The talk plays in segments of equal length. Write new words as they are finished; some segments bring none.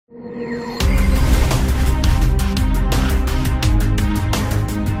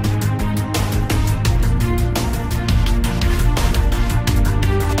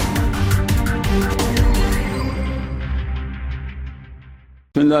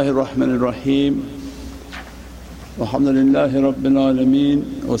Bismillahir Rahmanir Rahim. Alhamdulillahi Rabbil Alameen,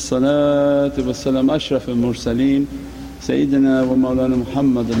 wassalatu wassalam ashrafil mursaleen Sayyidina wa Mawlana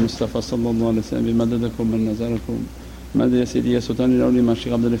Muhammad al-Mustafa sallallahu alayhi wa sallam bimadadakum wa nazarakum madad ya Sayyidi ya Sultan al-Awliya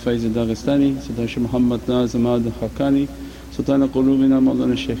Shaykh Abdul Faiz al-Daghestani, Sultan Shaykh Muhammad Nazim al-Haqqani, Sultan Qulubina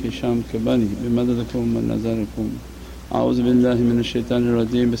Mawlana Shaykh Hisham Kabani bimadadakum wa nazarakum. A'udhu billahi minash shaitanir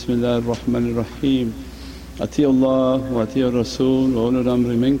rajeem. Bismillahir Rahmanir Rahim. Ati'u Allah wa ati'u Rasul wa ulul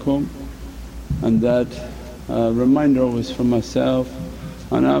amri minkum. And that reminder always from myself,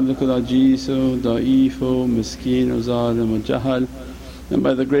 ana abdukal ajizu da'ifu miskeen zalim wa jahal, and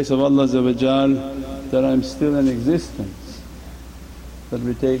by the grace of Allah that I'm still in existence, that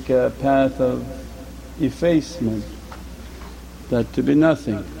we take a path of effacement, that to be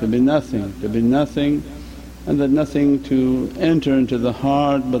nothing, to be nothing, to be nothing, and that nothing to enter into the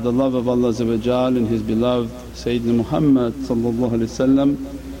heart but the love of Allah and His beloved Sayyidina Muhammad.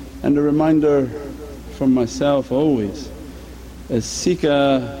 And a reminder from myself always is seek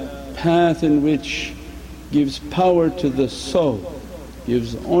a path in which gives power to the soul,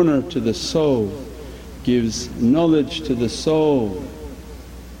 gives honour to the soul, gives knowledge to the soul,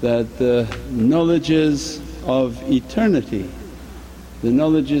 that the knowledges of eternity, the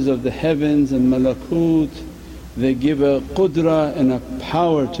knowledges of the heavens and malakut, they give a qudra and a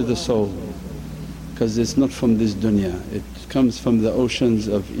power to the soul, because it's not from this dunya, it comes from the oceans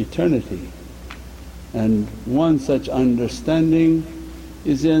of eternity. And one such understanding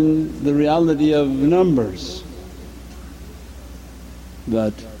is in the reality of numbers,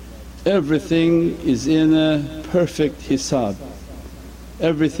 that everything is in a perfect hisab,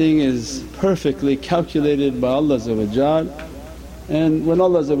 everything is perfectly calculated by Allah. And when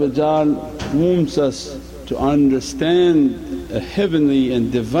Allah wants us to understand a heavenly and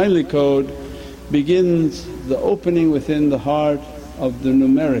Divinely code, begins the opening within the heart of the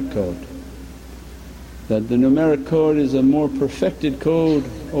numeric code. That the numeric code is a more perfected code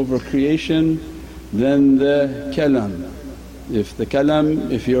over creation than the kalam. If the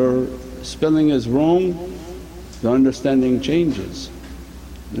kalam, if your spelling is wrong, the understanding changes.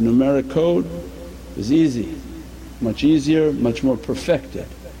 The numeric code is easy, much easier, much more perfected,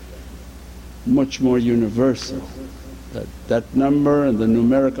 much more universal. That number and the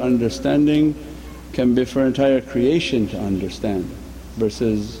numeric understanding can be for entire creation to understand,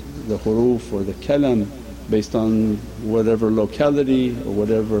 versus the huruf or the kalam based on whatever locality or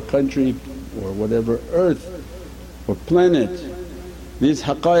whatever country or whatever earth or planet. These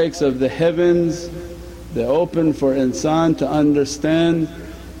haqqaiqs of the heavens, they open for insan to understand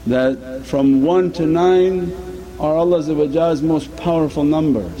that from 1 to 9 are Allah's most powerful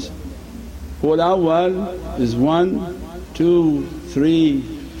numbers. Huwal awwal is 1, 2, 3,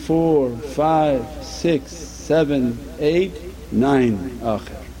 4, 5, 6, 7, 8, 9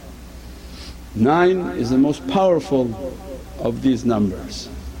 akhir. 9 is the most powerful of these numbers.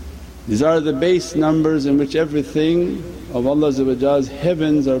 These are the base numbers in which everything of Allah's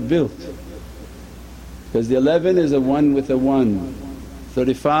heavens are built, because the 11 is a 1 with a 1,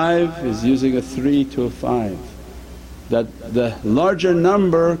 35 is using a 3 to a 5. That the larger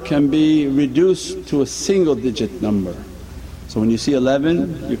number can be reduced to a single digit number. So when you see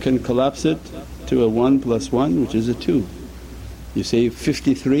 11 you can collapse it to a 1 plus 1 which is a 2. You say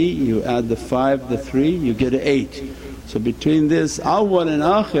 53, you add the 5, the 3, you get a 8. So between this awwal and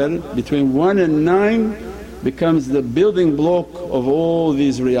akhir, between 1 and 9 becomes the building block of all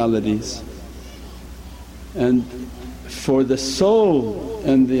these realities. And for the soul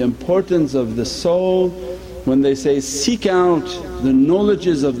and the importance of the soul, when they say, seek out the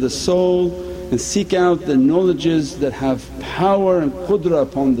knowledges of the soul and seek out the knowledges that have power and qudra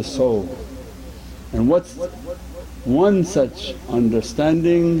upon the soul. And what's one such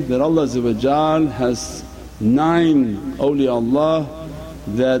understanding, that Allah has 9 awliyaullah,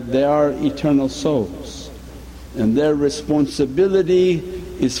 that they are eternal souls, and their responsibility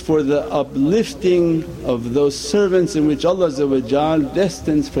is for the uplifting of those servants in which Allah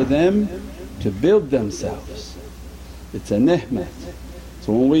destines for them to build themselves. It's a ni'mat.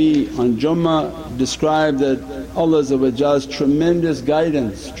 So when we on Jummah describe that Allah's tremendous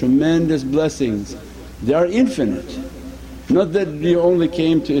guidance, tremendous blessings, they are infinite. Not that you only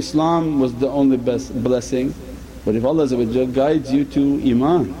came to Islam was the only best blessing, but if Allah guides you to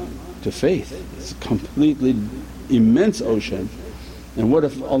iman, to faith, it's a completely immense ocean. And what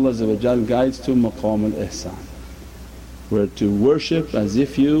if Allah guides to maqam al-ihsan, where to worship as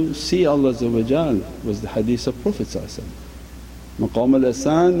if you see Allah was the hadith of Prophet. Maqam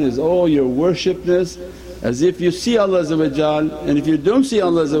al-ihsan is all your worshipness as if you see Allah, and if you don't see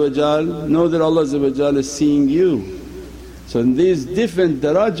Allah know that Allah is seeing you. So in these different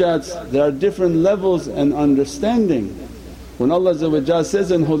darajats there are different levels and understanding. When Allah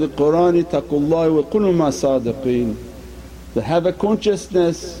says in Holy Qur'an, ittaqullaha wa kunu ma sadiqeen, that have a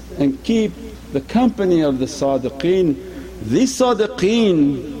consciousness and keep the company of the sadiqeen. These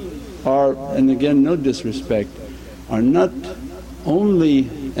sadiqeen are, and again no disrespect, are not only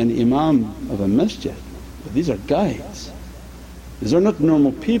an imam of a masjid, but these are guides. These are not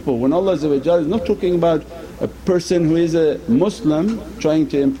normal people. When Allah is not talking about a person who is a Muslim trying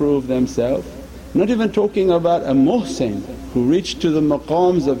to improve themselves, not even talking about a muhsin who reached to the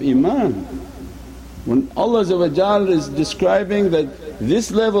maqams of iman. When Allah is describing that this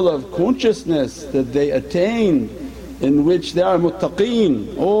level of consciousness that they attain, in which they are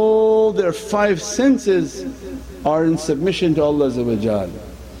muttaqeen, all their five senses are in submission to Allah,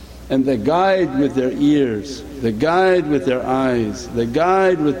 and they guide with their ears, they guide with their eyes, they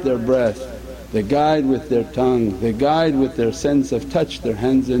guide with their breath, they guide with their tongue, they guide with their sense of touch, their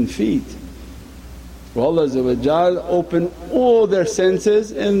hands and feet. So Allah open all their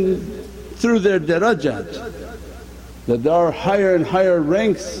senses and through their darajat, that there are higher and higher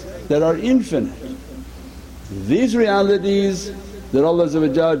ranks that are infinite. These realities that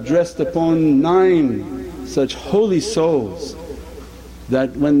Allah dressed upon 9 such holy souls,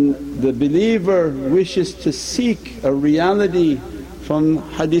 that when the believer wishes to seek a reality from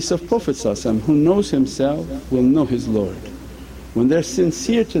hadith of Prophet who knows himself will know his Lord. When they're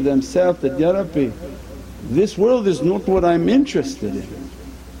sincere to themselves that, Ya Rabbi, this world is not what I'm interested in,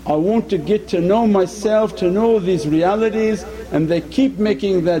 I want to get to know myself, to know these realities, and they keep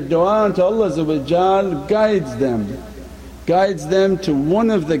making that du'a until Allah guides them to one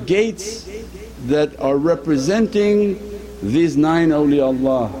of the gates that are representing these 9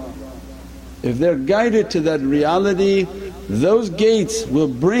 awliyaullah. If they're guided to that reality, those gates will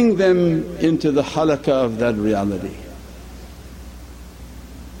bring them into the halaqah of that reality.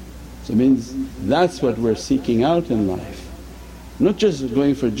 So it means that's what we're seeking out in life. Not just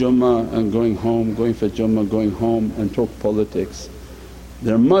going for Jummah and going home, going for Jummah, going home and talk politics.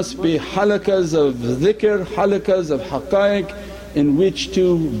 There must be halaqas of dhikr, halaqas of haqqaiq in which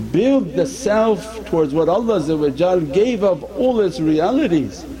to build the self towards what Allah gave of all its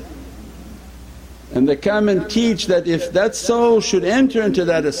realities. And they come and teach that if that soul should enter into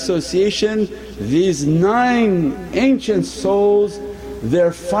that association, these 9 ancient souls,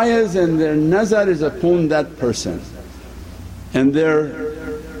 their fires and their nazar is upon that person, and their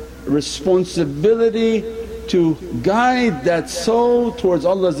responsibility to guide that soul towards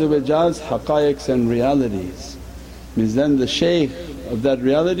Allah's haqqaiqs and realities. Means then the shaykh of that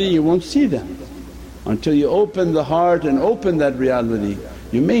reality you won't see them until you open the heart and open that reality.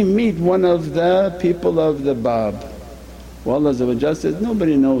 You may meet one of the people of the Bab. Well, Allah says,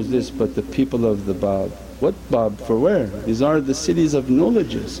 nobody knows this but the people of the Bab. What Bab? For where? These are the cities of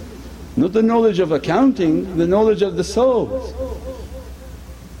knowledges, not the knowledge of accounting, the knowledge of the souls.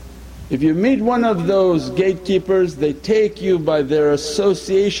 If you meet one of those gatekeepers, they take you by their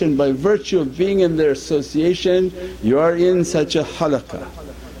association, by virtue of being in their association you are in such a halaqah.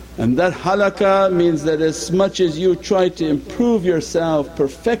 And that halaqah means that as much as you try to improve yourself,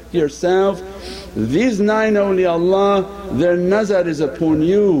 perfect yourself, these 9 awliyaullah their nazar is upon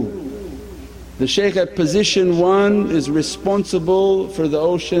you. The shaykh at position 1 is responsible for the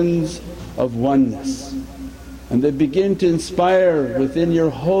oceans of oneness, and they begin to inspire within your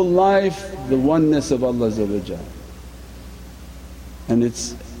whole life the oneness of Allah. And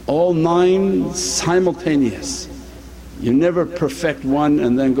it's all 9 simultaneous. You never perfect one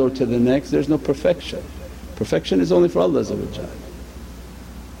and then go to the next, there's no perfection. Perfection is only for Allah.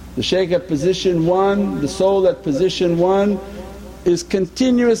 The shaykh at position 1, the soul at position 1 is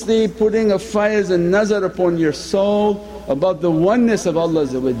continuously putting a fires and nazar upon your soul about the oneness of Allah,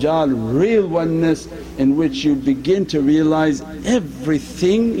 real oneness in which you begin to realize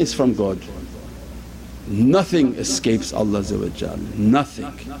everything is from God. Nothing escapes Allah,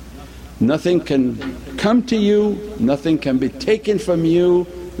 nothing. Nothing can come to you, nothing can be taken from you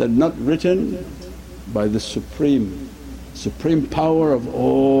that not written by the supreme power of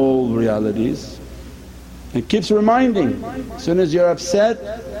all realities. And keeps reminding, as soon as you're upset,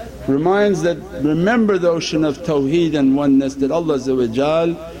 reminds that, remember the ocean of tawheed and oneness, that Allah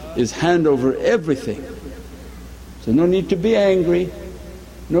is hand over everything. So no need to be angry,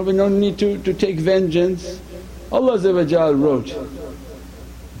 no need to take vengeance. Allah wrote.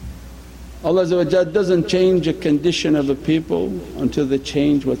 Allah doesn't change a condition of a people until they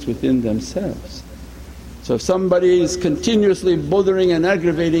change what's within themselves. So if somebody is continuously bothering and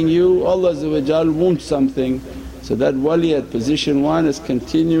aggravating you, Allah wants something, so that wali at position 1 is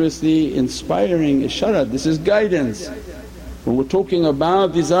continuously inspiring isharat, this is guidance. When we're talking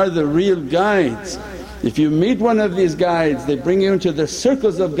about these are the real guides. If you meet one of these guides, they bring you into the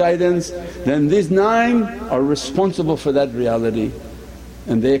circles of guidance, then these 9 are responsible for that reality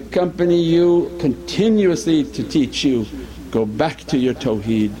and they accompany you continuously to teach you, go back to your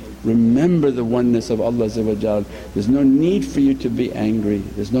tawheed, remember the oneness of Allah. There's no need for you to be angry,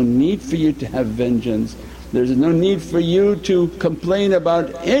 there's no need for you to have vengeance, there's no need for you to complain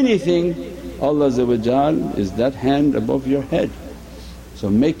about anything. Allah is that hand above your head. So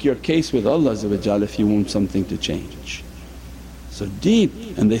make your case with Allah if you want something to change. So deep,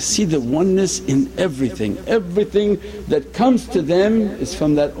 and they see the oneness in everything. Everything that comes to them is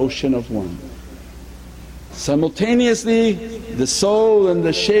from that ocean of one. Simultaneously the soul and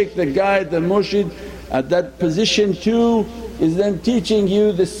the shaykh, the guide, the murshid at that position too is then teaching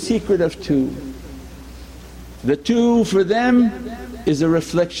you the secret of two. The two for them is a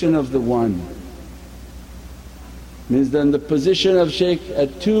reflection of the one. Means then the position of shaykh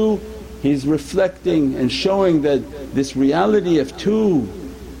at two, he's reflecting and showing that this reality of two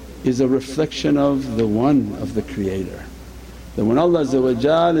is a reflection of the one of the Creator. That when Allah is La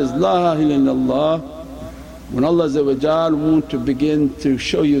ilaha illallah, when Allah want to begin to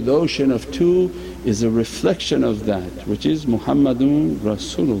show you the ocean of two is a reflection of that, which is Muhammadun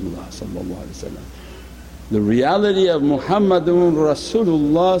Rasulullah. The reality of Muhammadun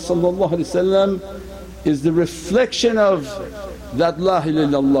Rasulullah is the reflection of that La ilaha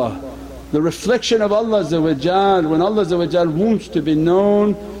illallah, the reflection of Allah. When Allah wants to be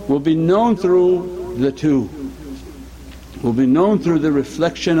known, will be known through the two, will be known through the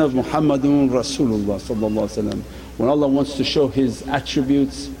reflection of Muhammadun Rasulullah. When Allah wants to show His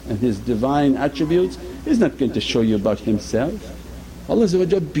attributes and His divine attributes, He's not going to show you about Himself. Allah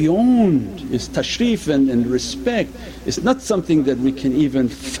beyond is tashrif and respect, it's not something that we can even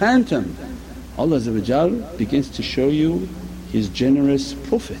fathom. Allah begins to show you His generous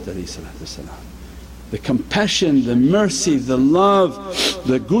Prophet, the compassion, the mercy, the love,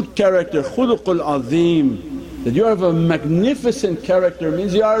 the good character, khuluqul azim, that you have a magnificent character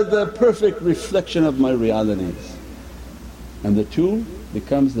means you are the perfect reflection of my realities. And the two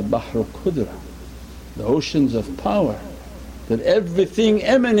becomes the Bahrul Qudra, the oceans of power, that everything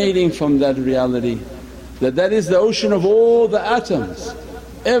emanating from that reality, that is the ocean of all the atoms.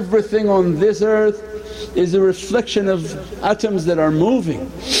 Everything on this earth is a reflection of atoms that are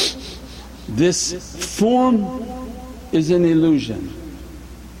moving. This form is an illusion.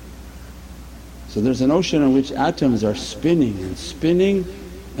 So there's an ocean in which atoms are spinning and spinning,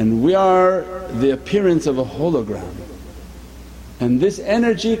 and we are the appearance of a hologram. And this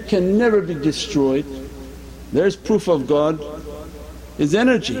energy can never be destroyed. There's proof of God is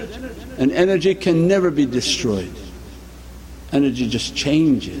energy, and energy can never be destroyed. Energy just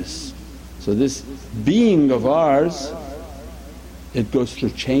changes. So this being of ours, it goes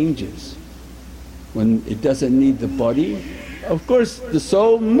through changes. When it doesn't need the body, of course the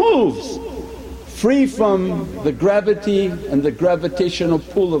soul moves free from the gravity and the gravitational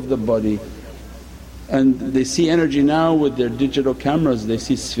pull of the body. And they see energy now with their digital cameras, they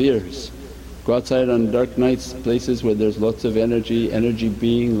see spheres. Go outside on dark nights, places where there's lots of energy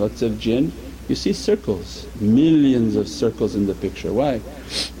being, lots of jinn, you see circles, millions of circles in the picture. Why?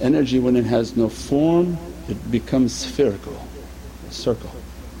 Energy when it has no form it becomes spherical, a circle,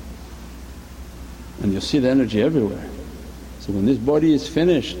 and you'll see the energy everywhere. So when this body is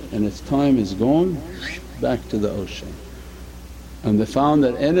finished and its time is gone, back to the ocean. And they found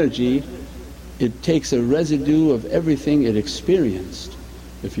that energy, it takes a residue of everything it experienced.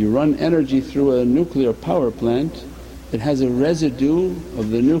 If you run energy through a nuclear power plant, it has a residue of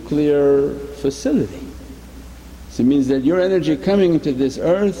the nuclear facility. So it means that your energy coming into this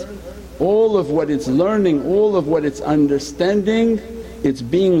earth, all of what it's learning, all of what it's understanding, it's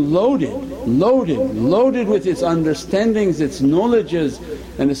being loaded with its understandings, its knowledges,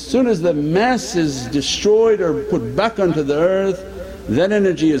 and as soon as the mass is destroyed or put back onto the earth, that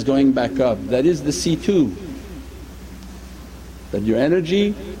energy is going back up. That is the C2. That your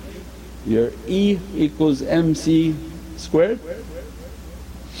energy, your E equals mc squared,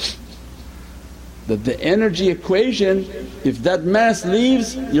 that the energy equation, if that mass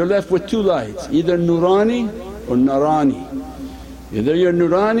leaves you're left with two lights, either nurani or narani. Either you're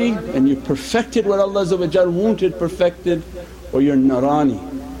nurani and you perfected what Allah wanted perfected, or you're narani.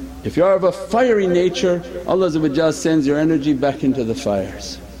 If you are of a fiery nature, Allah sends your energy back into the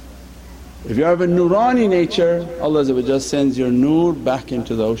fires. If you are of a nurani nature, Allah sends your nur back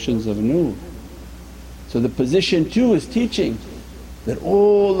into the oceans of nur. So the position too is teaching that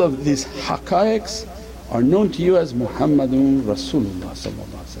all of these haqqaiqs are known to you as Muhammadun Rasulullah.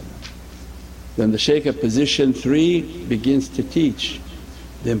 Then the shaykh at position 3 begins to teach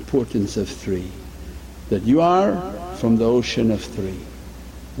the importance of 3, that you are from the ocean of 3.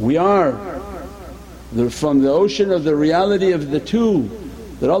 We are from the ocean of the reality of the 2,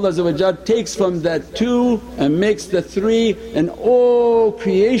 that Allah takes from that 2 and makes the 3, and all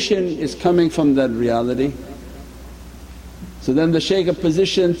creation is coming from that reality. So then the shaykh of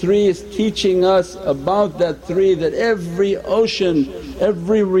position 3 is teaching us about that 3, that every ocean,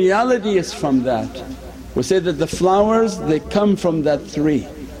 every reality is from that. We say that the flowers they come from that 3,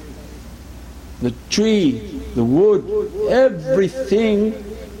 the tree, the wood, everything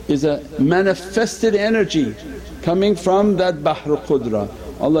is a manifested energy coming from that Bahr Qudra.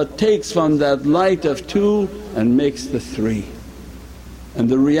 Allah takes from that light of 2 and makes the 3. And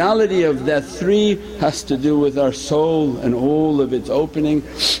the reality of that 3 has to do with our soul and all of its opening.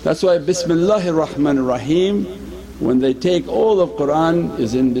 That's why Bismillahir Rahmanir Rahim, when they take all of Qur'an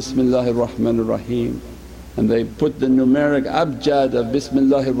is in Bismillahir Rahmanir Rahim, and they put the numeric abjad of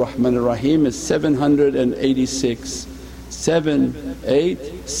Bismillahir Rahmanir Rahim is 786. 7,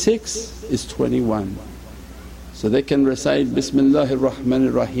 8, 6 is 21. So they can recite Bismillahir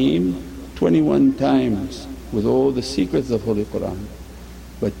Rahmanir Rahim 21 times with all the secrets of Holy Qur'an.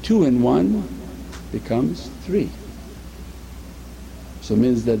 But 2 and 1 becomes 3. So it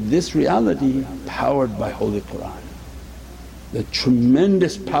means that this reality powered by Holy Qur'an, the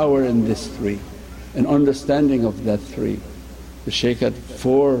tremendous power in this 3 and understanding of that 3. The shaykh at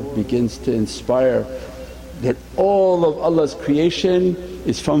 4 begins to inspire that all of Allah's creation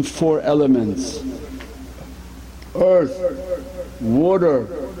is from 4 elements: earth, water,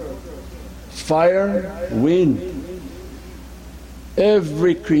 fire, wind.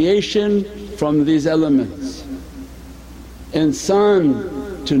 Every creation from these elements.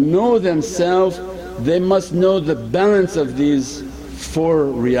 Insan to know themselves they must know the balance of these 4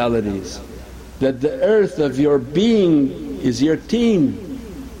 realities, that the earth of your being is your teen.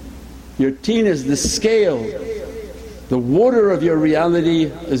 Your teen is the scale, the water of your reality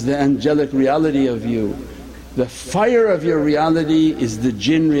is the angelic reality of you, the fire of your reality is the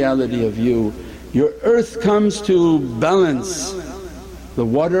jinn reality of you. Your earth comes to balance the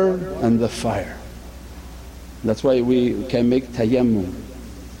water and the fire. That's why we can make tayammum.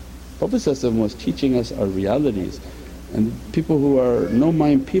 Prophet was teaching us our realities, and people who are no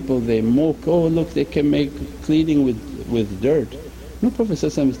mind people they mock, oh look they can make cleaning with dirt. No, Prophet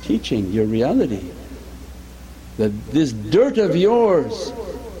is teaching your reality, that this dirt of yours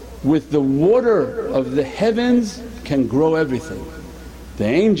with the water of the heavens can grow everything. The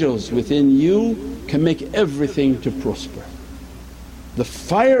angels within you can make everything to prosper. The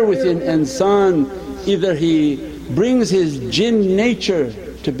fire within insan, either he brings his jinn nature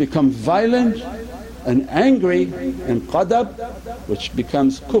to become violent and angry and qadab, which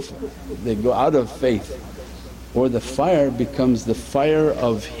becomes kufr, they go out of faith, or the fire becomes the fire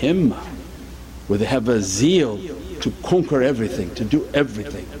of himmah, where they have a zeal to conquer everything, to do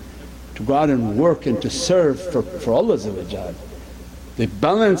everything, to go out and work and to serve for Allah. They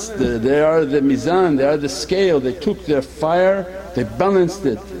balanced, they are the mizan, they are the scale, they took their fire, they balanced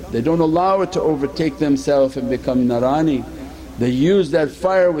it, they don't allow it to overtake themselves and become narani. They use that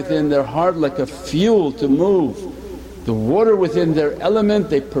fire within their heart like a fuel to move. The water within their element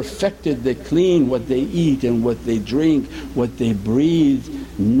they perfected, they clean what they eat and what they drink, what they breathe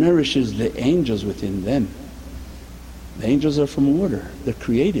nourishes the angels within them. The angels are from water, they're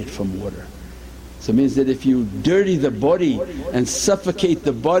created from water. So it means that if you dirty the body and suffocate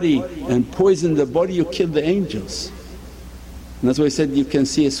the body and poison the body, you kill the angels. And that's why I said you can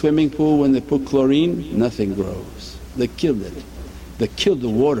see a swimming pool when they put chlorine, nothing grows. They killed it, they killed the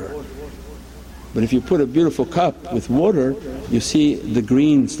water. But if you put a beautiful cup with water, you see the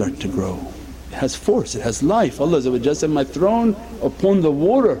green start to grow. It has force, it has life. Allah said, my throne upon the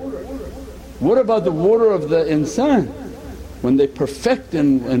water. What about the water of the insan? When they perfect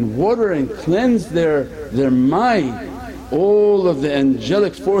and water and cleanse their mind, all of the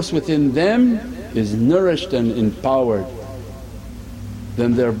angelic force within them is nourished and empowered.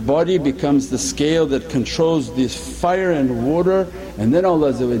 Then their body becomes the scale that controls this fire and water, and then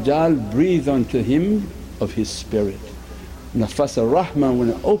Allah breathe onto him of His spirit. Nafas ar-Rahman when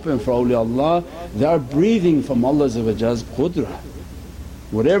it open for awliyaullah, they are breathing from Allah's qudra.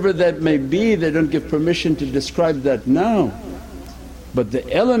 Whatever that may be, they don't give permission to describe that now. But the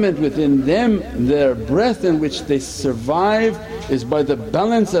element within them, their breath in which they survive is by the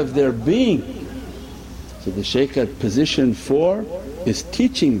balance of their being. So the shaykh at position 4 is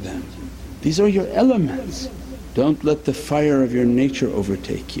teaching them, these are your elements, don't let the fire of your nature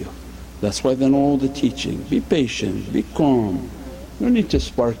overtake you. That's why then all the teaching, be patient, be calm, No need to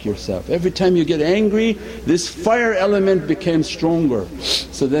spark yourself. Every time you get angry, this fire element became stronger.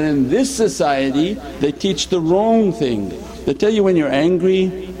 So then in this society they teach the wrong thing. They tell you when you're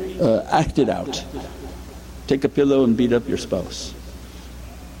angry, act it out. Take a pillow and beat up your spouse.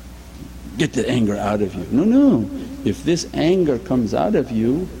 Get the anger out of you. No, if this anger comes out of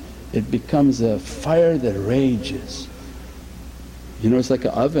you, it becomes a fire that rages. You know, it's like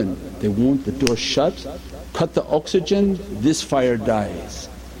an oven, they want the door shut, cut the oxygen, this fire dies.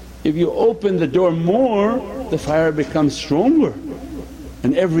 If you open the door more, the fire becomes stronger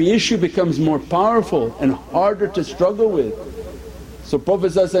and every issue becomes more powerful and harder to struggle with. So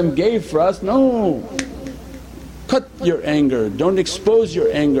Prophet gave for us, no, cut your anger, don't expose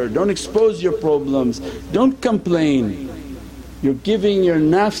your anger, don't expose your problems, don't complain. You're giving your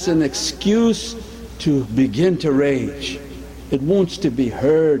nafs an excuse to begin to rage. It wants to be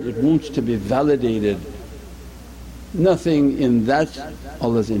heard, it wants to be validated. Nothing in that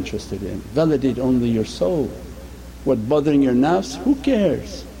Allah's interested in. Validate only your soul. What bothering your nafs, who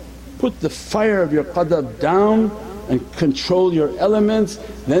cares? Put the fire of your qadab down and control your elements,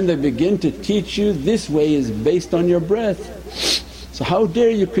 then they begin to teach you this way is based on your breath. So how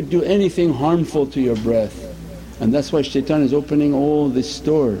dare you could do anything harmful to your breath. And that's why shaitan is opening all these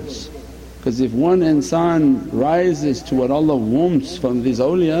stores. Because if one insan rises to what Allah wants from these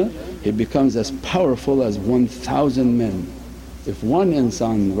awliya, he becomes as powerful as 1,000 men. If one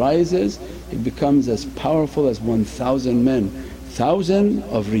insan rises, he becomes as powerful as 1,000 men. 1,000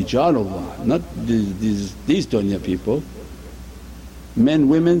 of Rijalullah, not these dunya people. Men,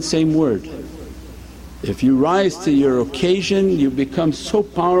 women, same word. If you rise to your occasion, you become so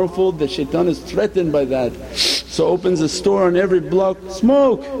powerful that shaitan is threatened by that. So opens a store on every block,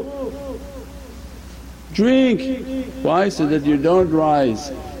 smoke, drink. Why? So that you don't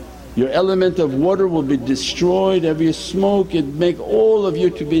rise. Your element of water will be destroyed. If you smoke, it make all of you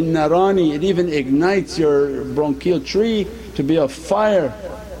to be narani, it even ignites your bronchial tree to be a fire.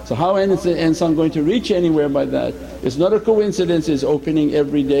 So how is the insan going to reach anywhere by that? It's not a coincidence, it's opening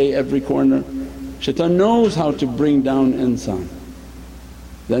every day, every corner. Shaitan knows how to bring down insan.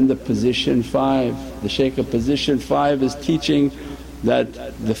 Then the position 5, the shaykh of position 5 is teaching that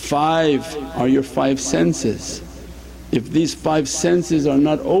the 5 are your 5 senses. If these 5 senses are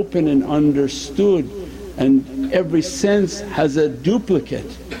not open and understood, and every sense has a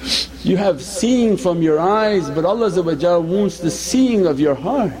duplicate. You have seeing from your eyes, but Allah wants the seeing of your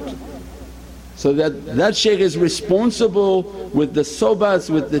heart. So that shaykh is responsible with the sohbats,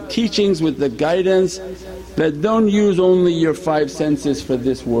 with the teachings, with the guidance, that don't use only your 5 senses for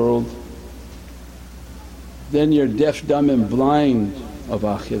this world. Then you're deaf, dumb and blind of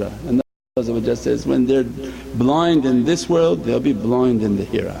akhirah. And Allah says, when they're blind in this world, they'll be blind in the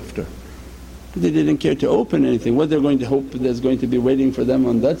hereafter. They didn't care to open anything, what they're going to hope there's going to be waiting for them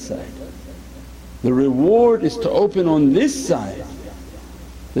on that side. The reward is to open on this side.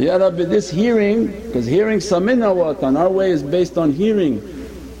 So, Ya Rabbi, this hearing, because hearing samina wa atan, our way is based on hearing.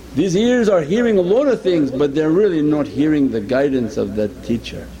 These ears are hearing a lot of things but they're really not hearing the guidance of that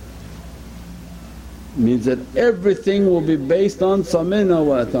teacher. Means that everything will be based on samina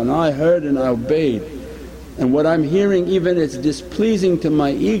wa atan, I heard and I obeyed. And what I'm hearing, even it's displeasing to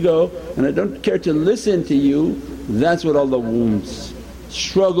my ego and I don't care to listen to you, that's what Allah wants.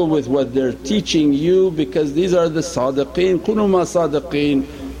 Struggle with what they're teaching you, because these are the sadiqeen, kunu ma sadiqeen.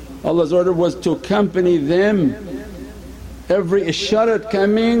 Allah's order was to accompany them. Every isharat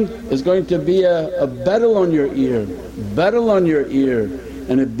coming is going to be a battle on your ear,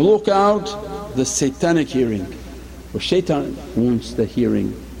 and it block out the satanic hearing. Well, shaitan wants the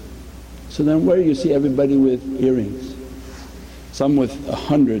hearing. So then where you see everybody with earrings, some with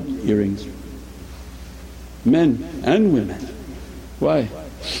 100 earrings, men and women. Why?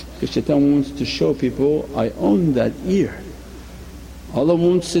 Because shaitan wants to show people, I own that ear. Allah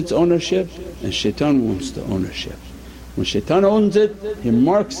wants its ownership and shaitan wants the ownership. When shaitan owns it, he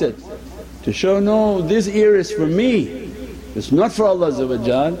marks it to show, no, this ear is for me, it's not for Allah.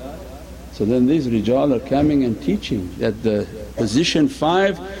 So then these rijal are coming and teaching at the position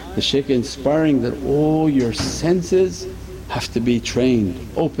 5, the shaykh inspiring that all your senses have to be trained.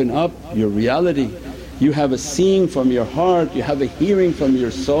 Open up your reality. You have a seeing from your heart, you have a hearing from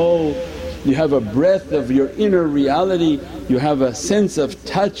your soul, you have a breath of your inner reality, you have a sense of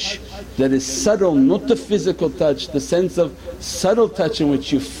touch that is subtle, not the physical touch, the sense of subtle touch in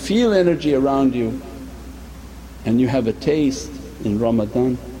which you feel energy around you. And you have a taste in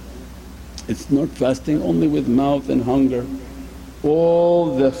Ramadan. It's not fasting only with mouth and hunger.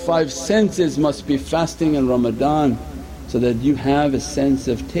 All the 5 senses must be fasting in Ramadan so that you have a sense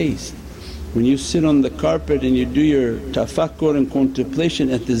of taste. When you sit on the carpet and you do your tafakkur and contemplation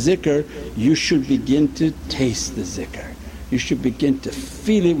at the zikr, you should begin to taste the zikr. You should begin to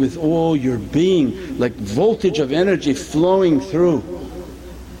feel it with all your being, like voltage of energy flowing through.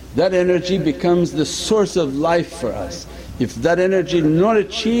 That energy becomes the source of life for us. If that energy not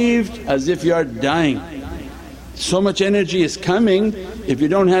achieved, as if you are dying. So much energy is coming, if you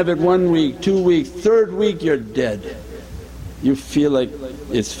don't have it 1 week, 2 weeks, 3rd week you're dead. You feel like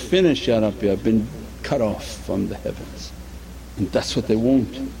it's finished, Ya Rabbi, I've been cut off from the heavens. And that's what they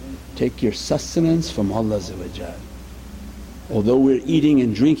want. Take your sustenance from Allah. Although we're eating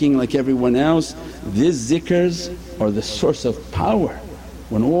and drinking like everyone else, these zikrs are the source of power.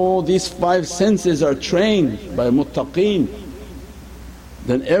 When all these 5 senses are trained by muttaqeen,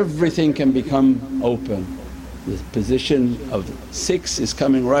 then everything can become open. The position of 6 is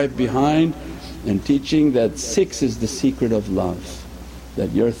coming right behind and teaching that 6 is the secret of love.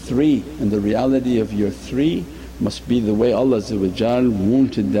 That your 3 and the reality of your 3 must be the way Allah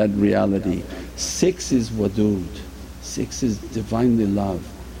wanted that reality. 6 is wadud, 6 is Divinely love.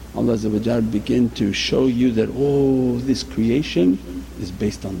 Allah begin to show you that, oh, this creation is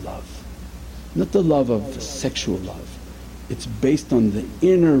based on love. Not the love of sexual love, it's based on the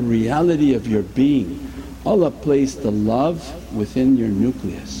inner reality of your being. Allah placed the love within your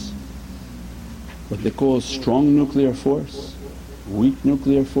nucleus. What they call strong nuclear force, weak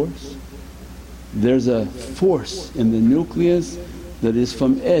nuclear force. There's a force in the nucleus that is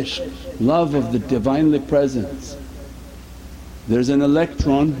from ishq, love of the Divinely Presence. There's an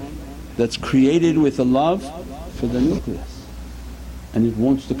electron that's created with a love for the nucleus and it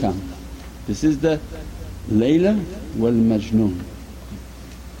wants to come. This is the Layla wal Majnoon.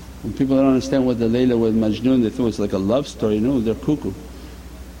 When people don't understand what the Layla wal Majnoon, they think it's like a love story. No, they're cuckoo.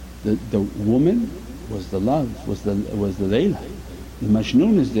 The woman was the love, was the Layla. The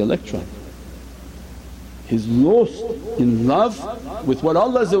Majnoon is the electron. He's lost in love with what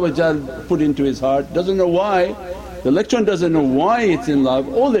Allah put into his heart, doesn't know why. The electron doesn't know why it's in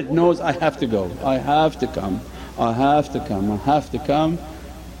love, all it knows, I have to go, I have to come, I have to come, I have to come.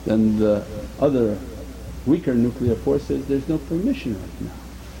 Then the other weaker nuclear force says, there's no permission right now.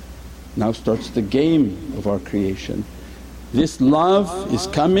 Now starts the game of our creation. This love is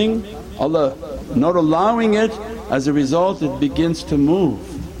coming, Allah not allowing it, as a result it begins to move.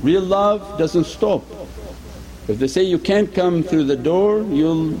 Real love doesn't stop. If they say you can't come through the door,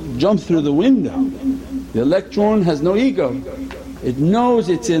 you'll jump through the window. The electron has no ego, it knows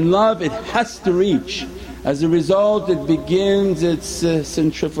it's in love, it has to reach. As a result it begins its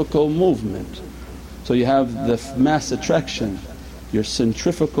centrifugal movement. So you have the mass attraction, your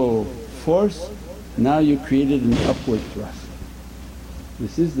centrifugal force, now you created an upward thrust.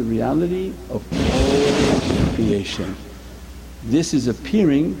 This is the reality of all creation. This is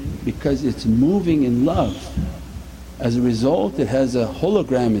appearing because it's moving in love. As a result it has a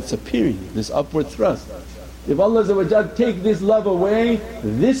hologram, it's appearing, this upward thrust. If Allah take this love away,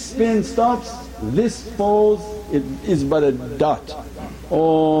 this spin stops, this falls, it is but a dot.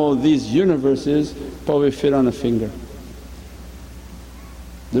 All these universes probably fit on a finger.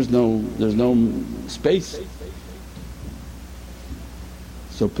 There's no space.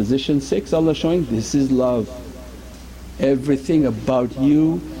 So position 6 Allah showing, this is love. Everything about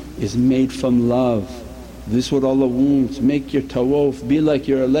you is made from love. This is what Allah wants, make your tawaf, be like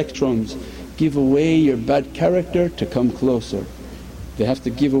your electrons. Give away your bad character to come closer. They have to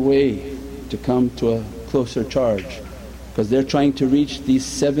give away to come to a closer charge because they're trying to reach these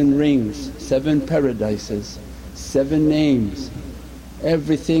 7 rings, 7 paradises, 7 names.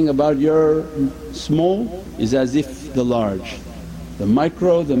 Everything about your small is as if the large. The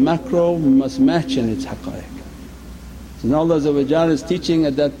micro, the macro must match in its haqqaiq. So now Allah is teaching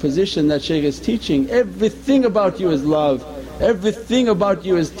at that position that shaykh is teaching, everything about you is love, everything about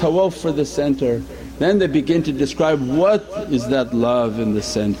you is tawaf for the center. Then they begin to describe what is that love in the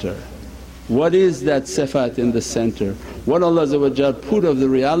center, what is that sifat in the center, what Allah put of the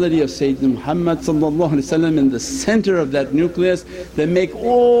reality of Sayyidina Muhammad in the center of that nucleus that make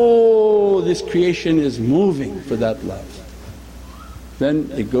all this creation is moving for that love. Then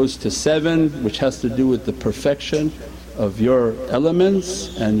it goes to 7 which has to do with the perfection of your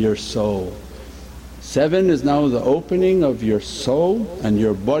elements and your soul. 7 is now the opening of your soul and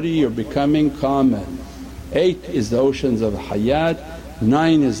your body, you're becoming kamil. 8 is the oceans of hayat,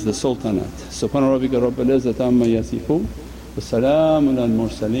 9 is the sultanate. Subhana rabbika rabbil izzati amma yasifoon wa salaamun al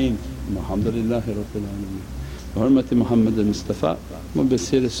mursaleen walhamdulillahi rabbil alameen. Bi hurmati Muhammad al-Mustafa wa bi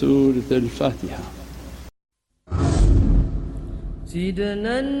sirri Surat al-Fatiha.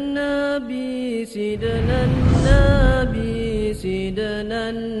 سيدنا النبي سيدنا النبي سيدنا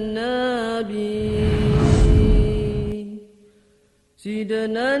النبي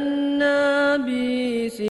سيدنا النبي